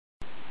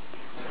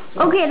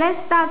Okay,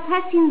 let's start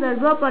testing the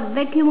robot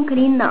vacuum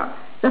cleaner.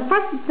 The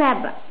first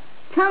step,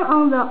 turn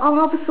on the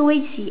on-off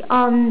switch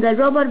on the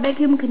robot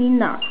vacuum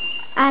cleaner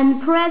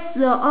and press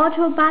the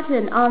auto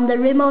button on the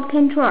remote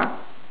control.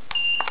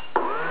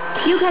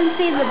 You can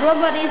see the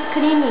robot is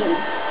cleaning.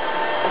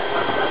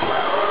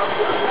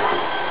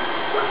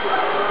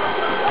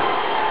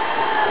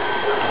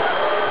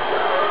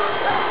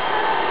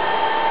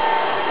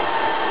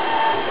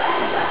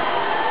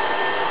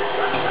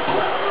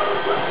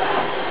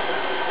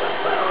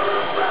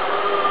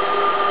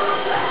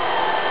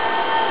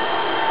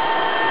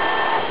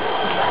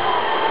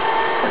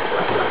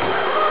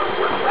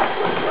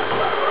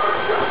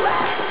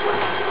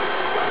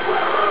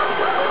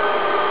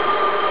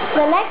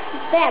 The next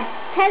step,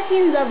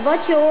 testing the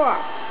virtual.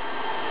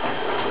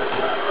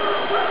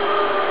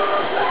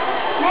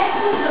 Let's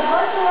put the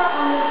virtual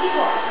on the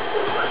keyboard.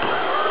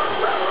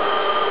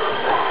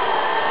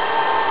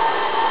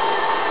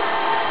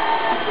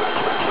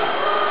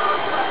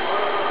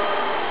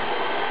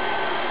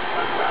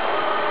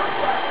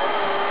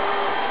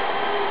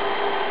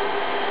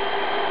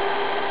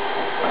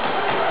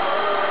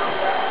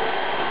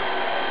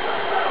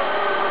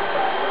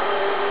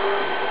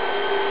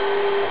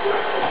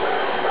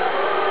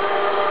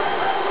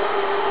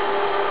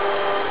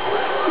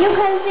 You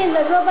can see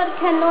the robot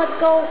cannot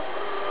go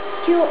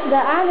to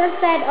the other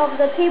side of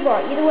the table.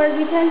 It will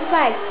return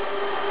back.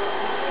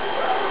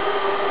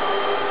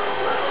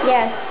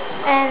 Yes,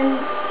 and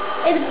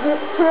it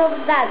proves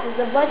that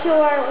the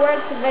virtual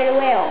works very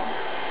well.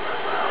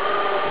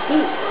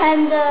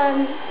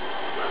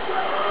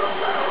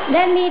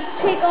 Let me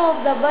take off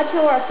the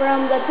virtual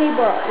from the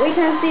table. We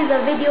can see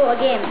the video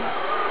again.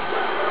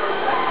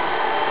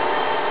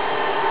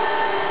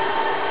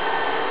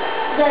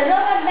 The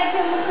robot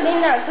vacuum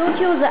cleaner go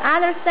to the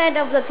other side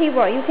of the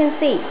table, you can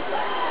see.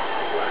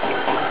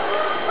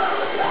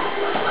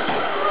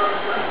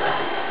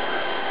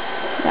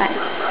 Right.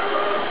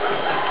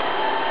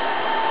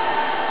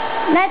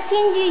 Let's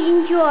change it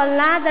into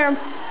another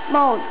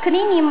mode,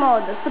 cleaning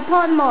mode,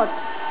 support mode.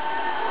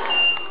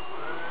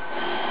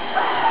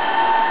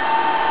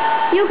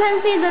 You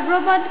can see the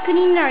robot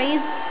cleaner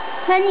is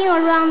turning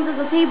around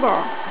the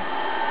table.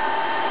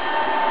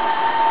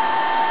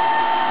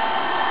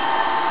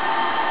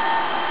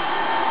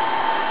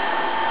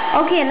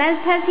 Okay,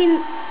 let's test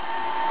in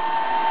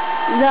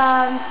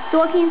the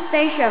docking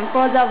station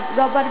for the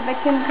robot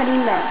vacuum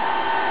cleaner.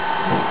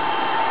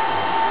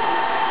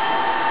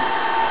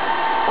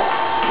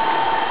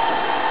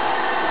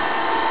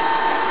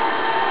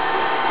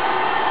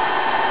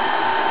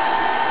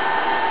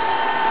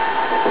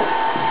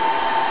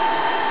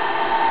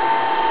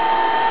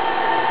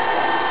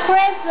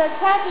 Press the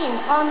tracking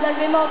on the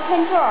remote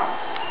control.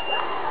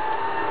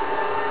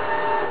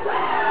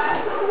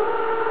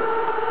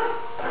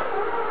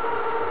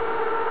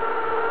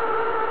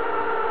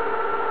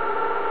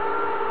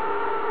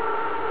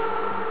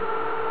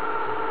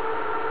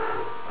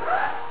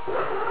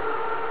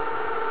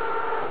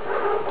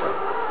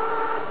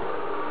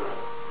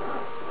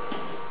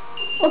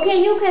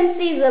 Okay, you can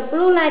see the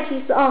blue light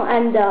is on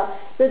and the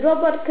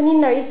robot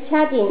cleaner is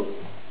charging.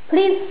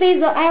 Please see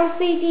the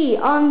LCD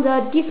on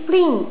the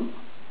display.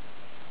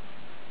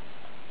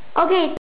 Okay.